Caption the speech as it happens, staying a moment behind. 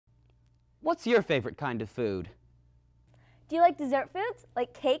What's your favorite kind of food? Do you like dessert foods,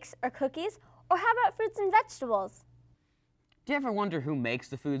 like cakes or cookies? Or how about fruits and vegetables? Do you ever wonder who makes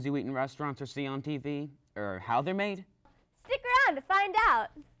the foods you eat in restaurants or see on TV? Or how they're made? Stick around to find out.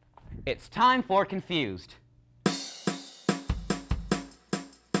 It's time for Confused.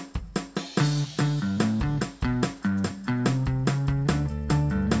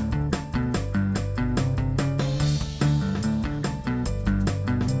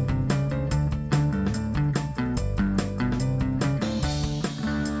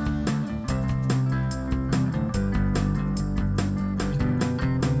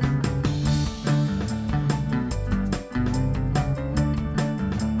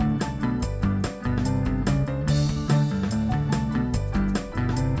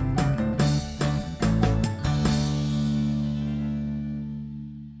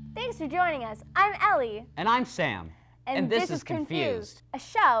 Thanks for joining us. I'm Ellie. And I'm Sam. And this is Confused, a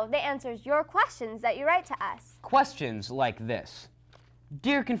show that answers your questions that you write to us. Questions like this.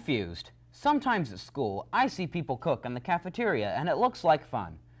 Dear Confused, sometimes at school I see people cook in the cafeteria and it looks like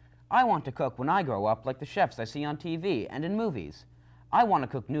fun. I want to cook when I grow up like the chefs I see on TV and in movies. I want to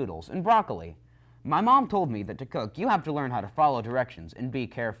cook noodles and broccoli. My mom told me that to cook you have to learn how to follow directions and be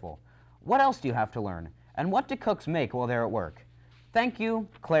careful. What else do you have to learn? And what do cooks make while they're at work? Thank you,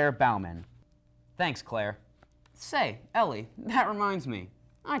 Claire Bauman. Thanks, Claire. Say, Ellie, that reminds me.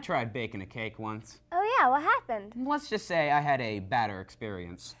 I tried baking a cake once. Oh yeah, what happened? Let's just say I had a badder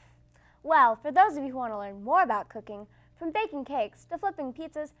experience. Well, for those of you who want to learn more about cooking, from baking cakes to flipping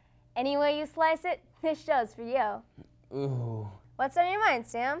pizzas, any way you slice it, this show's for you. Ooh. What's on your mind,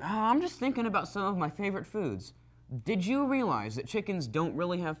 Sam? I'm just thinking about some of my favorite foods. Did you realize that chickens don't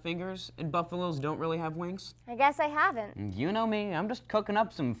really have fingers and buffaloes don't really have wings? I guess I haven't. You know me, I'm just cooking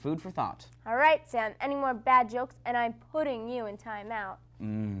up some food for thought. All right, Sam, any more bad jokes and I'm putting you in timeout.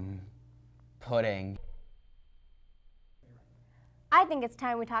 Pudding. I think it's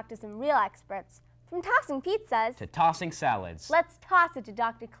time we talk to some real experts. From tossing pizzas To tossing salads. let's toss it to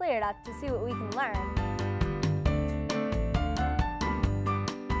Dr. Clearup to see what we can learn.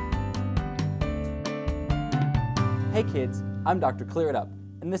 Hey kids, I'm Dr. Clearup,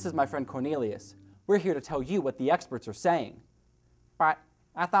 and this is my friend Cornelius. We're here to tell you what the experts are saying. But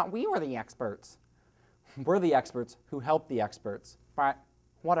I thought we were the experts. We're the experts who help the experts. But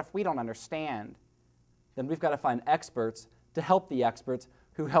what if we don't understand? Then we've got to find experts to help the experts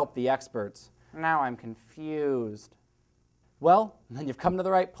who help the experts. Now I'm confused. Well, then you've come to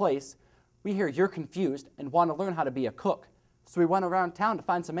the right place. We hear you're confused and want to learn how to be a cook, so we went around town to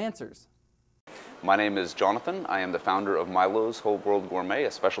find some answers. My name is Jonathan. I am the founder of Milo's Whole World Gourmet,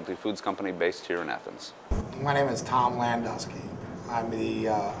 a specialty foods company based here in Athens. My name is Tom Landusky. I'm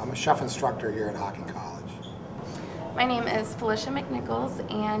a chef instructor here at Hocking College. My name is Felicia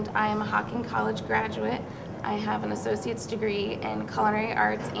McNichols, and I am a Hocking College graduate. I have an associate's degree in culinary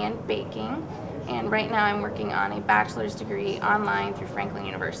arts and baking, and right now I'm working on a bachelor's degree online through Franklin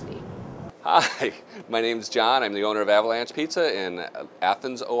University. Hi, my name is John. I'm the owner of Avalanche Pizza in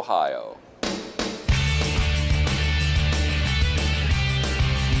Athens, Ohio.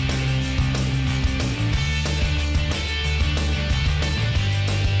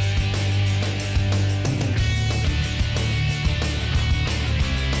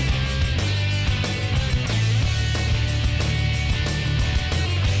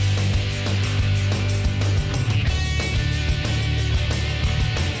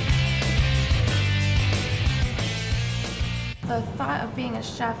 The thought of being a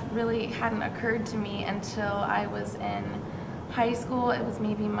chef really hadn't occurred to me until I was in high school. It was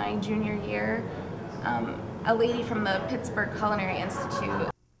maybe my junior year. A lady from the Pittsburgh Culinary Institute.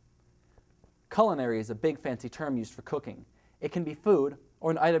 Culinary is a big fancy term used for cooking. It can be food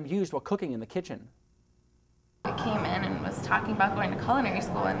or an item used while cooking in the kitchen. I came in and was talking about going to culinary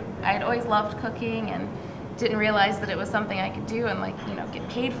school, and I had always loved cooking and didn't realize that it was something I could do and get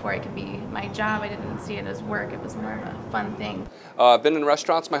paid for. It could be my job. I didn't see it as work. It was more of a fun thing. I've been in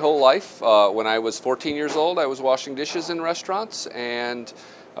restaurants my whole life. When I was 14 years old, I was washing dishes in restaurants, and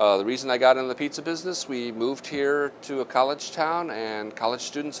the reason I got into the pizza business, we moved here to a college town, and college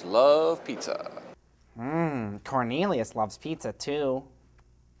students love pizza. Cornelius loves pizza too.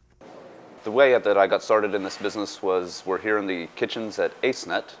 The way that I got started in this business was we're here in the kitchens at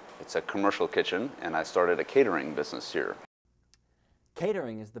AceNet. It's a commercial kitchen, and I started a catering business here.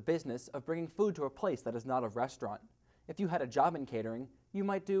 Catering is the business of bringing food to a place that is not a restaurant. If you had a job in catering, you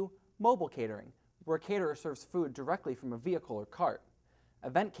might do mobile catering, where a caterer serves food directly from a vehicle or cart.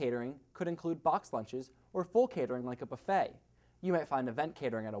 Event catering could include box lunches or full catering like a buffet. You might find event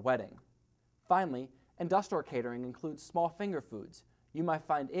catering at a wedding. Finally, industrial catering includes small finger foods. You might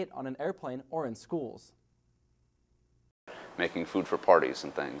find it on an airplane or in schools. Making food for parties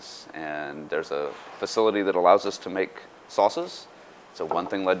and things. And there's a facility that allows us to make sauces. So one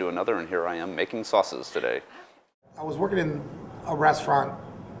thing led to another, and here I am making sauces today. I was working in a restaurant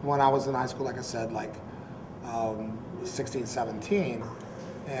when I was in high school, like I said, like 16, 17.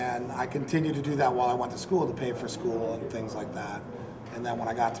 And I continued to do that while I went to school to pay for school and things like that. And then when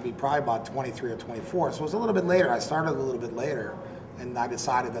I got to be probably about 23 or 24, so it was a little bit later, I started a little bit later, and I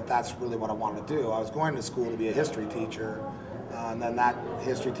decided that that's really what I wanted to do. I was going to school to be a history teacher, and then that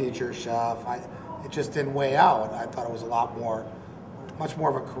history teacher, chef, it just didn't weigh out. I thought it was much more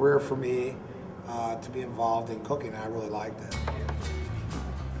of a career for me to be involved in cooking, and I really liked it.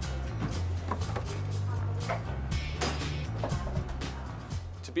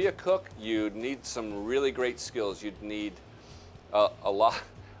 To be a cook, you'd need some really great skills. You'd need a lot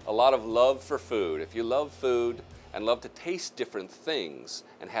of love for food. If you love food and love to taste different things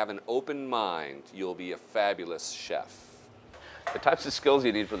and have an open mind, you'll be a fabulous chef. The types of skills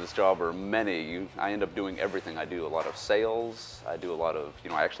you need for this job are many. I end up doing everything. I do a lot of sales. I do a lot of,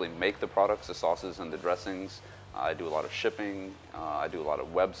 I actually make the products, the sauces and the dressings. I do a lot of shipping. I do a lot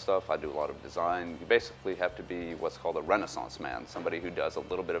of web stuff. I do a lot of design. You basically have to be what's called a Renaissance man, somebody who does a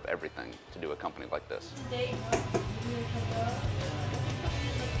little bit of everything to do a company like this.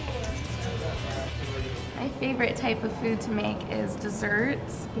 My favorite type of food to make is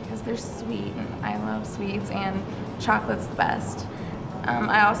desserts because they're sweet and I love sweets, and chocolate's the best.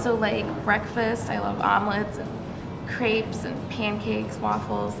 I also like breakfast. I love omelets and crepes and pancakes,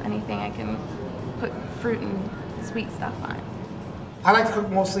 waffles, anything I can put fruit and sweet stuff on. I like to cook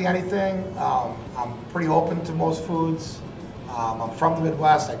mostly anything. I'm pretty open to most foods. I'm from the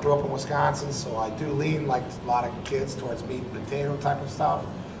Midwest. I grew up in Wisconsin, so I do lean, like a lot of kids, towards meat and potato type of stuff.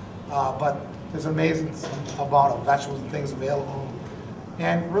 But there's an amazing amount of vegetables and things available.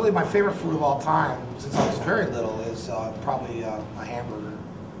 And really my favorite food of all time, since I was very little, is probably a hamburger.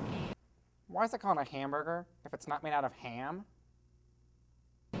 Why is it called a hamburger if it's not made out of ham?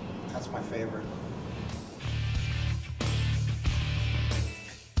 That's my favorite.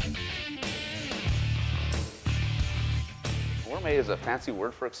 Gourmet is a fancy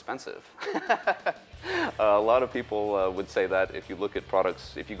word for expensive. A lot of people would say that if you look at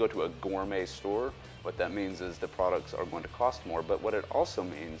products, if you go to a gourmet store, what that means is the products are going to cost more, but what it also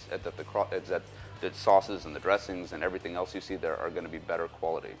means is that the sauces and the dressings and everything else you see there are going to be better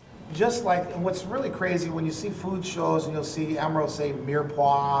quality. Just like, and what's really crazy, when you see food shows and you'll see Emerald say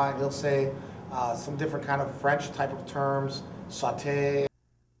mirepoix, and he'll say some different kind of French type of terms, sauté.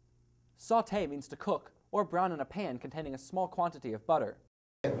 Sauté means to cook or brown in a pan containing a small quantity of butter.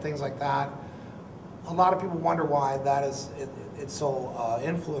 And things like that. A lot of people wonder why that is, it's so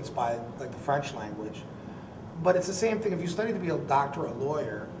influenced by like the French language. But it's the same thing. If you study to be a doctor or a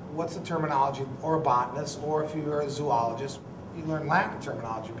lawyer, what's the terminology, or a botanist, or if you're a zoologist, you learn Latin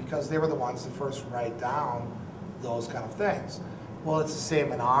terminology because they were the ones to first write down those kind of things. Well, it's the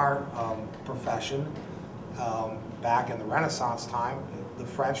same in our profession. Back in the Renaissance time, the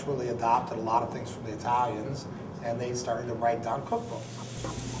French really adopted a lot of things from the Italians, and they started to write down cookbooks.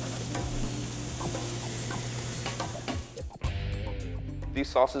 These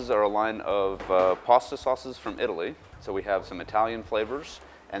sauces are a line of pasta sauces from Italy. So we have some Italian flavors,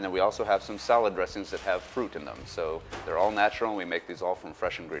 and then we also have some salad dressings that have fruit in them. So they're all natural, and we make these all from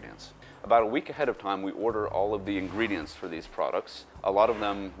fresh ingredients. About a week ahead of time, we order all of the ingredients for these products. A lot of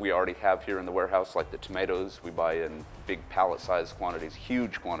them we already have here in the warehouse, like the tomatoes. We buy in big pallet-sized quantities,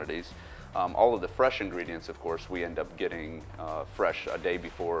 huge quantities. All of the fresh ingredients, of course, we end up getting fresh a day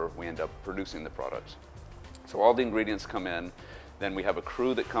before we end up producing the products. So all the ingredients come in. Then we have a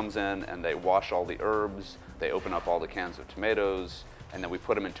crew that comes in and they wash all the herbs, they open up all the cans of tomatoes, and then we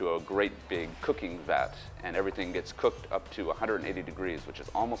put them into a great big cooking vat, and everything gets cooked up to 180 degrees, which is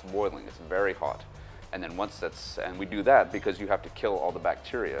almost boiling. It's very hot. And then and we do that because you have to kill all the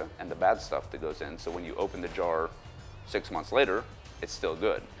bacteria and the bad stuff that goes in, so when you open the jar 6 months later, it's still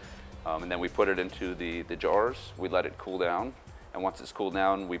good. And then we put it into the jars, we let it cool down, and once it's cooled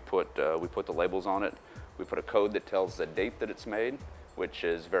down, we put the labels on it. We put a code that tells the date that it's made, which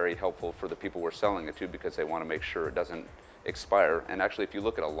is very helpful for the people we're selling it to because they want to make sure it doesn't expire. And actually, if you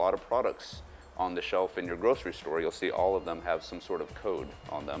look at a lot of products on the shelf in your grocery store, you'll see all of them have some sort of code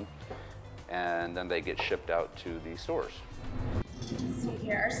on them. And then they get shipped out to the stores. Let's see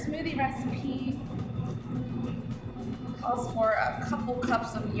here, our smoothie recipe calls for a couple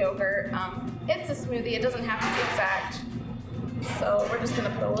cups of yogurt. It's a smoothie, it doesn't have to be exact. So we're just gonna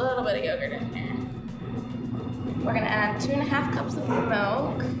put a little bit of yogurt in there. We're gonna add 2.5 cups of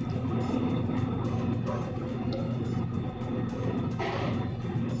milk.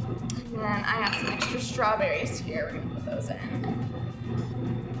 And then I have some extra strawberries here. We're gonna put those in.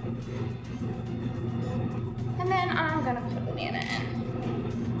 And then I'm gonna put a banana in.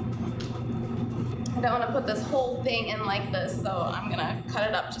 I don't wanna put this whole thing in like this, so I'm gonna cut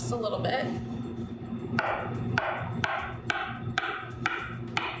it up just a little bit.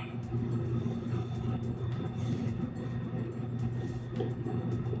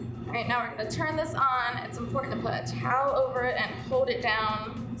 All right, now we're gonna turn this on. It's important to put a towel over it and hold it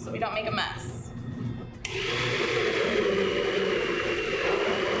down so we don't make a mess.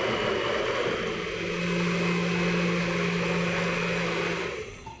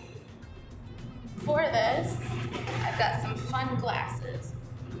 For this, I've got some fun glasses.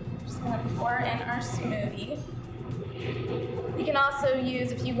 Just gonna pour in our smoothie. You can also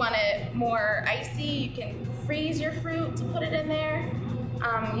use, if you want it more icy, you can freeze your fruit to put it in there.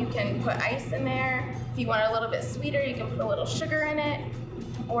 You can put ice in there. If you want it a little bit sweeter, you can put a little sugar in it,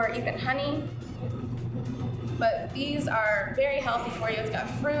 or even honey. But these are very healthy for you. It's got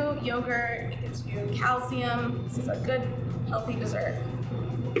fruit, yogurt, it gives you calcium. This is a good, healthy dessert.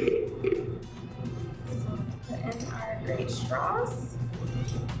 So put in our great straws.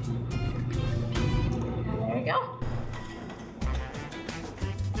 And there we go.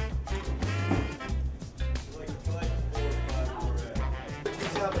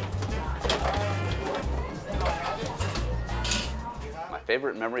 My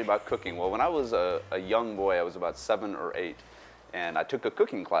favorite memory about cooking, well, when I was a young boy, I was about 7 or 8, and I took a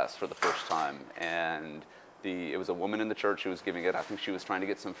cooking class for the first time, and it was a woman in the church who was giving it. I think she was trying to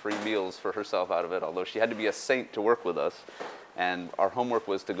get some free meals for herself out of it, although she had to be a saint to work with us. And our homework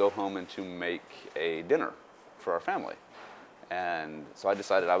was to go home and to make a dinner for our family. And so I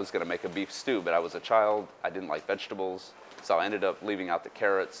decided I was going to make a beef stew, but I was a child, I didn't like vegetables. So I ended up leaving out the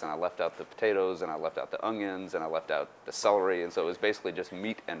carrots, and I left out the potatoes, and I left out the onions, and I left out the celery, and so it was basically just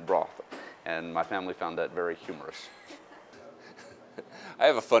meat and broth. And my family found that very humorous. I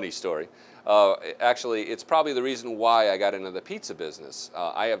have a funny story. Actually, it's probably the reason why I got into the pizza business.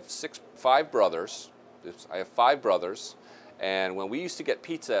 I have 5 brothers. I have 5 brothers, and when we used to get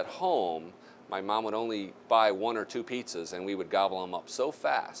pizza at home, my mom would only buy 1 or 2 pizzas, and we would gobble them up so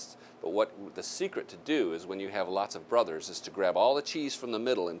fast. But what the secret to do is when you have lots of brothers is to grab all the cheese from the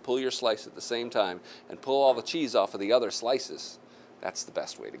middle and pull your slice at the same time and pull all the cheese off of the other slices. That's the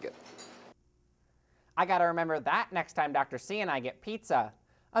best way to get it. I gotta remember that next time Dr. C and I get pizza.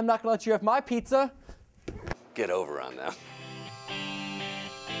 I'm not gonna let you have my pizza. Get over on them.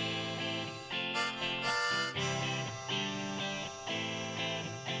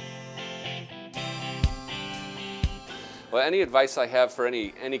 Well, any advice I have for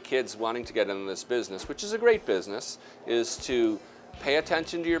any kids wanting to get into this business, which is a great business, is to pay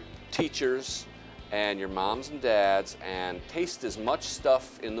attention to your teachers and your moms and dads and taste as much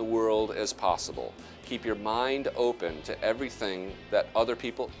stuff in the world as possible. Keep your mind open to everything that other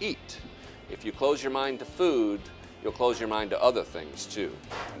people eat. If you close your mind to food, you'll close your mind to other things too.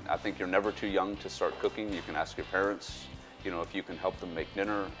 I think you're never too young to start cooking. You can ask your parents, you know, if you can help them make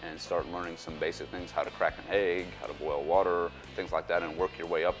dinner and start learning some basic things, how to crack an egg, how to boil water, things like that, and work your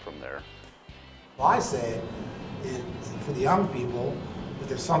way up from there. Well, I say, for the young people, if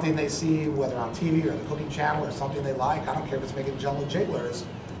there's something they see, whether on TV or the cooking channel or something they like, I don't care if it's making Jello jigglers,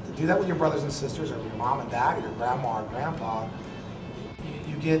 to do that with your brothers and sisters or your mom and dad or your grandma or grandpa,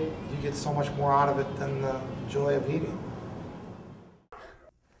 you get so much more out of it than the joy of eating.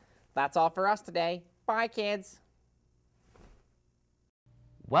 That's all for us today. Bye, kids.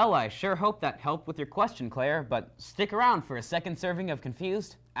 Well, I sure hope that helped with your question, Claire, but stick around for a second serving of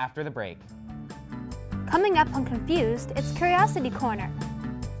Confused after the break. Coming up on Confused, it's Curiosity Corner.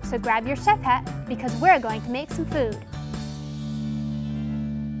 So grab your chef hat because we're going to make some food.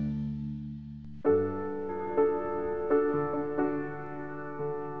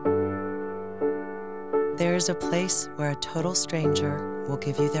 There is a place where a total stranger will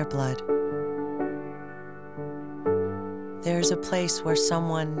give you their blood. There is a place where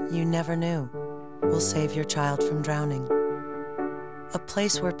someone you never knew will save your child from drowning. A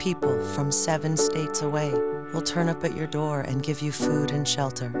place where people from 7 states away will turn up at your door and give you food and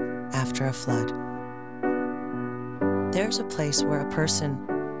shelter after a flood. There's a place where a person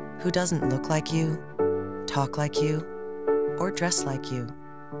who doesn't look like you, talk like you, or dress like you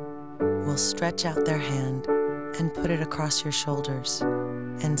will stretch out their hand and put it across your shoulders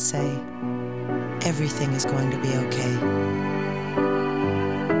and say, everything is going to be okay.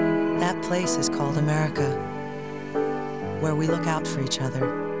 That place is called America, where we look out for each other,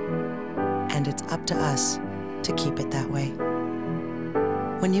 and it's up to us to keep it that way.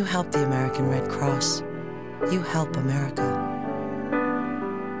 When you help the American Red Cross, you help America.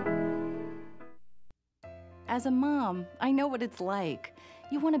 As a mom, I know what it's like.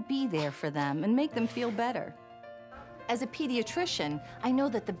 You want to be there for them and make them feel better. As a pediatrician, I know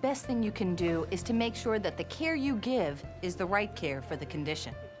that the best thing you can do is to make sure that the care you give is the right care for the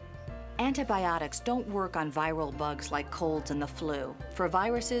condition. Antibiotics don't work on viral bugs like colds and the flu. For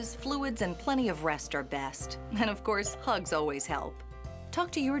viruses, fluids and plenty of rest are best. And of course, hugs always help.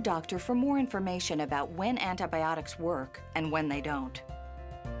 Talk to your doctor for more information about when antibiotics work and when they don't.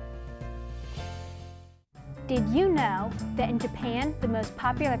 Did you know that in Japan, the most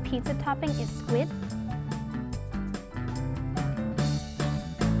popular pizza topping is squid?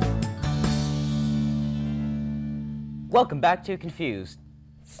 Welcome back to Confused.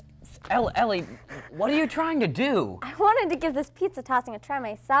 Ellie, what are you trying to do? I wanted to give this pizza tossing a try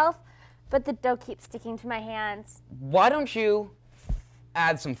myself, but the dough keeps sticking to my hands. Why don't you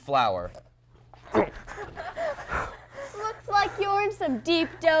add some flour? Looks like you're in some deep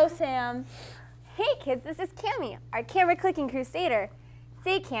dough, Sam. Hey kids, this is Cammie, our camera clicking crusader.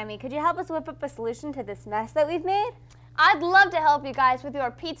 Say Cammie, could you help us whip up a solution to this mess that we've made? I'd love to help you guys with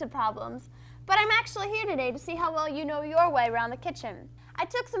your pizza problems, but I'm actually here today to see how well you know your way around the kitchen. I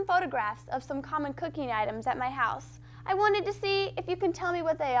took some photographs of some common cooking items at my house. I wanted to see if you can tell me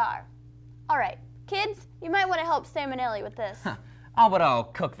what they are. All right, kids, you might want to help Sam and Ellie with this. But I'll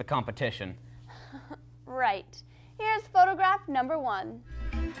cook the competition. Right. Here's photograph number 1.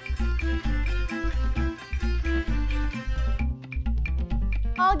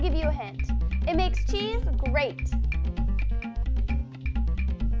 I'll give you a hint. It makes cheese great.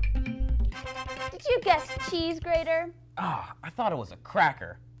 Did you guess cheese grater? Ah, I thought it was a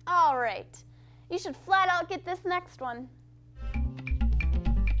cracker. All right. You should flat out get this next one.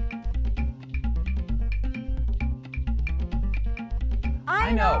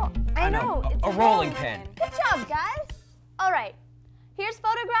 I know. It's A rolling pin. Good job, guys. All right. Here's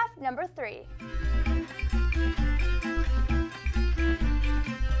photograph number 3.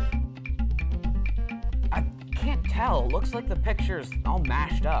 I can't tell. Looks like the picture's all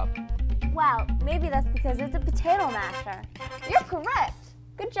mashed up. Wow, maybe that's because it's a potato masher. You're correct.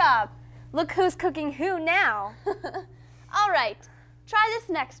 Good job. Look who's cooking who now. All right, try this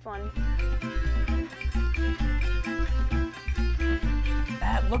next one.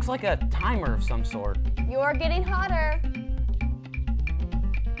 That looks like a timer of some sort. You're getting hotter.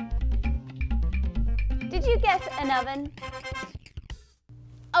 Did you guess an oven?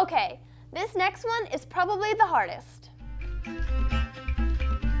 Okay, this next one is probably the hardest.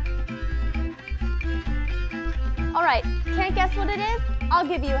 All right, can't guess what it is? I'll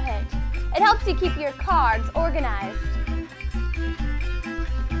give you a hint. It helps you keep your cards organized.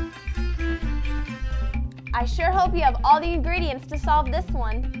 I sure hope you have all the ingredients to solve this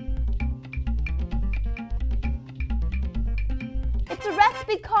one. It's a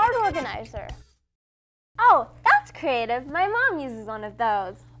recipe card organizer. Oh, that's creative. My mom uses one of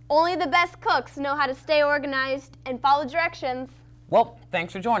those. Only the best cooks know how to stay organized and follow directions. Well,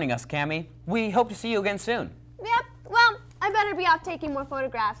 thanks for joining us, Cammie. We hope to see you again soon. Yep, well, I better be off taking more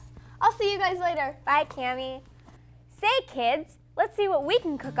photographs. I'll see you guys later. Bye, Cammie. Say, kids, let's see what we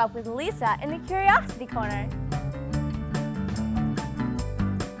can cook up with Lisa in the Curiosity Corner.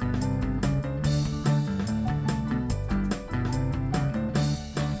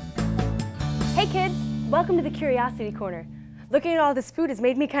 Hey kids, welcome to the Curiosity Corner. Looking at all this food has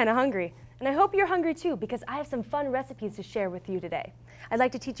made me kind of hungry. And I hope you're hungry too, because I have some fun recipes to share with you today. I'd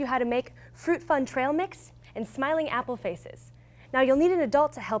like to teach you how to make Fruit Fun trail mix and smiling apple faces. Now you'll need an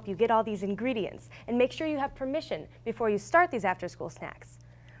adult to help you get all these ingredients and make sure you have permission before you start these after-school snacks.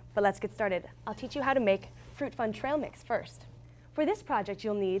 But let's get started. I'll teach you how to make Fruit Fun trail mix first. For this project,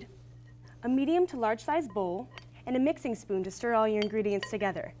 you'll need a medium to large size bowl and a mixing spoon to stir all your ingredients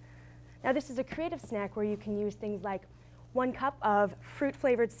together. Now this is a creative snack where you can use things like 1 cup of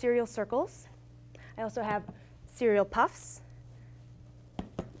fruit-flavored cereal circles. I also have cereal puffs,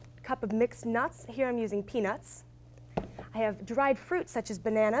 a cup of mixed nuts. Here I'm using peanuts. I have dried fruits such as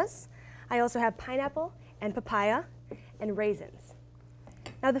bananas. I also have pineapple and papaya and raisins.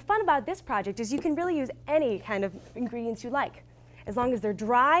 Now the fun about this project is you can really use any kind of ingredients you like, as long as they're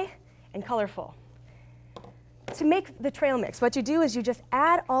dry and colorful. To make the trail mix, what you do is you just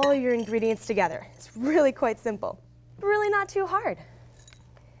add all your ingredients together. It's really quite simple, but really not too hard.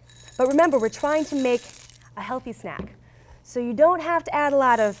 But remember, we're trying to make a healthy snack, so you don't have to add a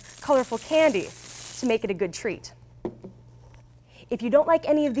lot of colorful candy to make it a good treat. If you don't like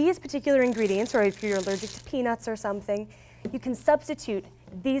any of these particular ingredients, or if you're allergic to peanuts or something, you can substitute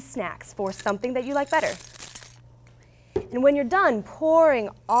these snacks for something that you like better. And when you're done pouring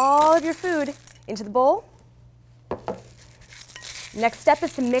all of your food into the bowl, next step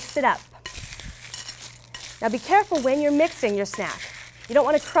is to mix it up. Now be careful when you're mixing your snack. You don't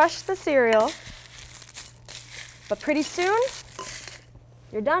want to crush the cereal, but pretty soon,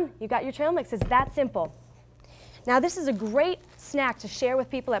 you're done. You got your trail mix. It's that simple. Now this is a great snack to share with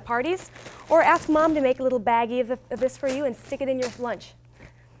people at parties, or ask Mom to make a little baggie of this for you and stick it in your lunch.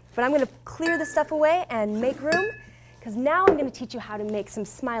 But I'm going to clear the stuff away and make room, because now I'm going to teach you how to make some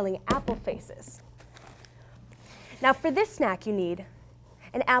smiling apple faces. Now for this snack you need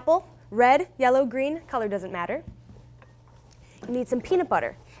an apple, red, yellow, green, color doesn't matter. You need some peanut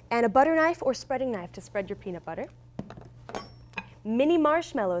butter and a butter knife or spreading knife to spread your peanut butter. Mini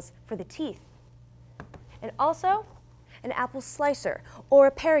marshmallows for the teeth. And also an apple slicer or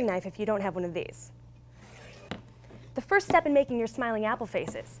a paring knife if you don't have one of these. The first step in making your smiling apple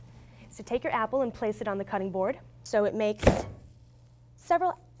faces is to take your apple and place it on the cutting board so it makes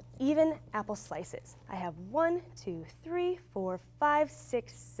several even apple slices. I have 1, 2, 3, 4, 5,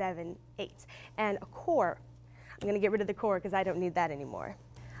 6, 7, 8, and a core. I'm going to get rid of the core because I don't need that anymore.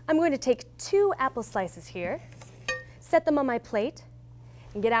 I'm going to take 2 apple slices here, set them on my plate,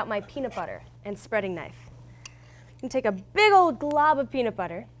 and get out my peanut butter and spreading knife. And take a big old glob of peanut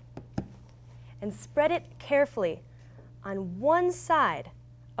butter and spread it carefully on one side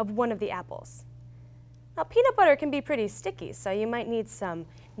of one of the apples. Now, peanut butter can be pretty sticky, so you might need some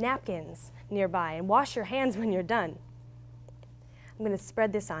napkins nearby, and wash your hands when you're done. I'm going to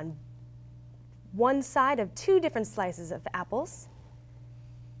spread this on one side of 2 different slices of apples.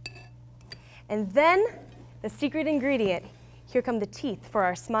 And then, the secret ingredient, here come the teeth for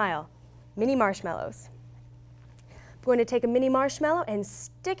our smile, mini marshmallows. I'm going to take a mini marshmallow and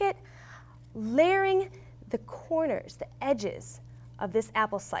stick it, layering the corners, the edges of this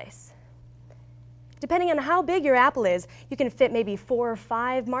apple slice. Depending on how big your apple is, you can fit maybe 4 or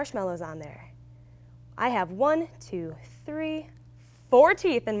 5 marshmallows on there. I have 1, 2, 3, 4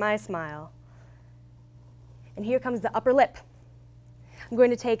 teeth in my smile. And here comes the upper lip. I'm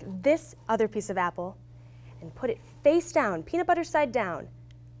going to take this other piece of apple and put it face down, peanut butter side down,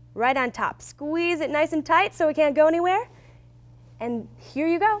 right on top. Squeeze it nice and tight so it can't go anywhere. And here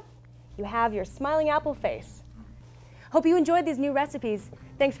you go. You have your smiling apple face. Hope you enjoyed these new recipes.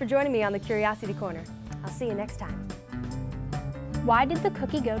 Thanks for joining me on the Curiosity Corner. I'll see you next time. Why did the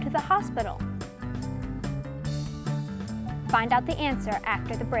cookie go to the hospital? Find out the answer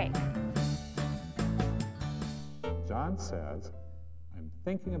after the break. John says, I'm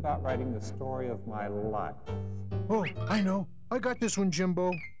thinking about writing the story of my life. Oh, I know. I got this one,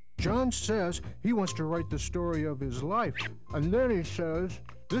 Jimbo. John says he wants to write the story of his life. And then he says,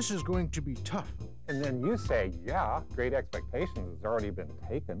 this is going to be tough. And then you say, yeah, Great Expectations has already been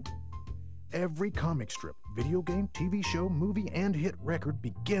taken. Every comic strip, video game, TV show, movie, and hit record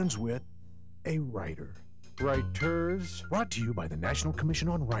begins with a writer. Writers, brought to you by the National Commission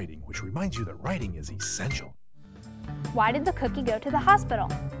on Writing, which reminds you that writing is essential. Why did the cookie go to the hospital?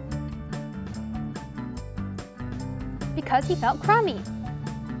 Because he felt crummy.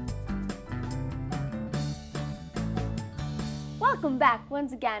 Welcome back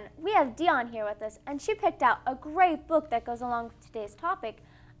once again. We have Dion here with us, and she picked out a great book that goes along with today's topic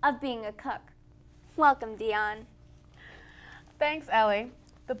of being a cook. Welcome, Dion. Thanks, Ellie.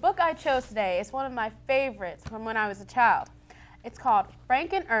 The book I chose today is one of my favorites from when I was a child. It's called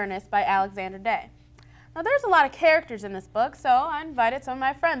Frank and Ernest by Alexander Day. Now, there's a lot of characters in this book, so I invited some of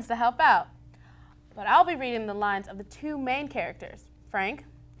my friends to help out. But I'll be reading the lines of the 2 main characters, Frank,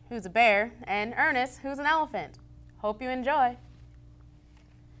 who's a bear, and Ernest, who's an elephant. Hope you enjoy.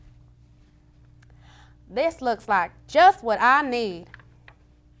 This looks like just what I need.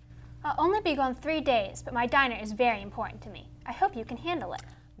 I'll only be gone 3 days, but my diner is very important to me. I hope you can handle it.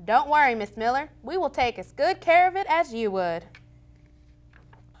 Don't worry, Miss Miller. We will take as good care of it as you would.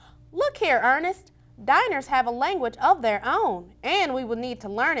 Look here, Ernest. Diners have a language of their own, and we will need to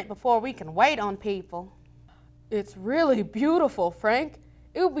learn it before we can wait on people. It's really beautiful, Frank.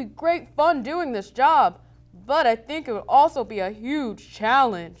 It would be great fun doing this job, but I think it would also be a huge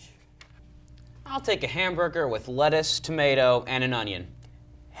challenge. I'll take a hamburger with lettuce, tomato, and an onion.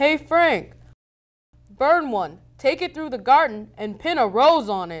 Hey, Frank. Burn one. Take it through the garden and pin a rose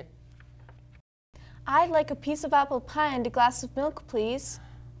on it. I'd like a piece of apple pie and a glass of milk, please.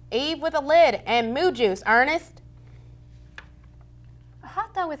 Eve with a lid and moo juice, Ernest. A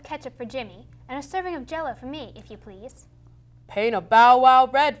hot dog with ketchup for Jimmy and a serving of Jell-O for me, if you please. Paint a Bow Wow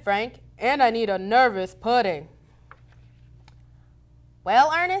red, Frank, and I need a nervous pudding.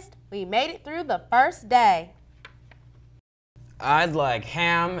 Well, Ernest, we made it through the first day. I'd like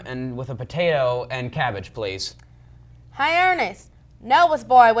ham and with a potato and cabbage, please. Hi, Ernest. Noah's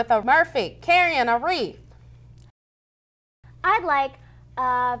boy with a Murphy carrying a wreath. I'd like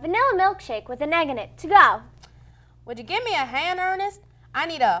a vanilla milkshake with an egg in it to go. Would you give me a hand, Ernest? I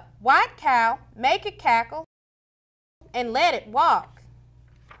need a white cow, make it cackle, and let it walk.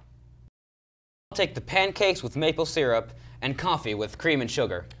 I'll take the pancakes with maple syrup and coffee with cream and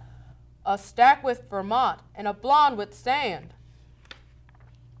sugar. A stack with Vermont and a blonde with sand.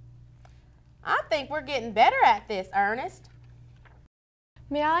 I think we're getting better at this, Ernest.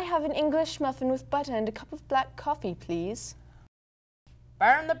 May I have an English muffin with butter and a cup of black coffee, please?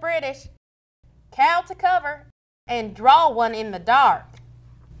 Burn the British, cow to cover, and draw one in the dark.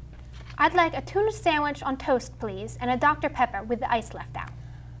 I'd like a tuna sandwich on toast, please, and a Dr. Pepper with the ice left out.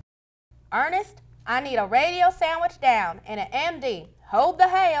 Ernest, I need a radio sandwich down and an MD. Hold the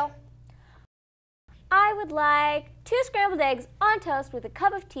hail. I would like 2 scrambled eggs on toast with a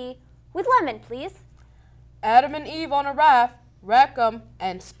cup of tea with lemon, please. Adam and Eve on a raft, wreck 'em,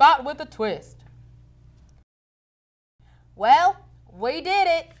 and spot with a twist. Well, we did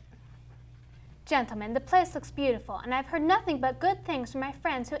it. Gentlemen, the place looks beautiful, and I've heard nothing but good things from my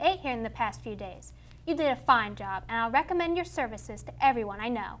friends who ate here in the past few days. You did a fine job, and I'll recommend your services to everyone I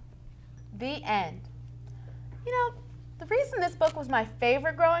know. The end. You know, the reason this book was my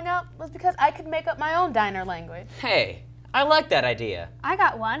favorite growing up was because I could make up my own diner language. Hey, I like that idea. I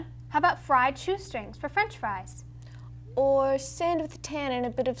got one. How about fried shoestrings for French fries? Or sand with tan and a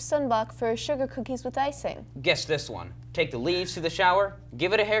bit of sunblock for sugar cookies with icing. Guess this one. Take the leaves to the shower,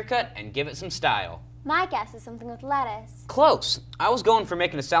 give it a haircut, and give it some style. My guess is something with lettuce. Close. I was going for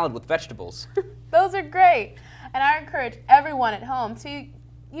making a salad with vegetables. Those are great, and I encourage everyone at home to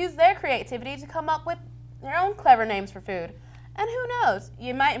use their creativity to come up with their own clever names for food. And who knows,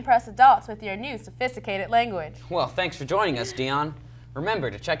 you might impress adults with your new sophisticated language. Well, thanks for joining us, Dion.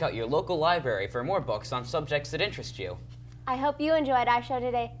 Remember to check out your local library for more books on subjects that interest you. I hope you enjoyed our show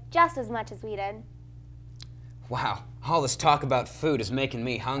today just as much as we did. Wow, all this talk about food is making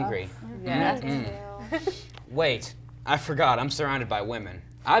me hungry. Yeah. Me too. Wait, I forgot, I'm surrounded by women.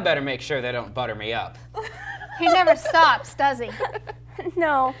 I better make sure they don't butter me up. He never stops, does he?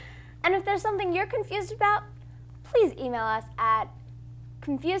 No. And if there's something you're confused about, please email us at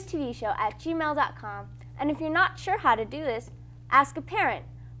confusedtvshow@gmail.com. And if you're not sure how to do this, ask a parent.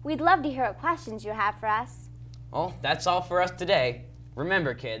 We'd love to hear what questions you have for us. Well, that's all for us today.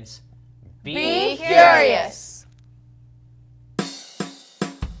 Remember, kids, Be curious.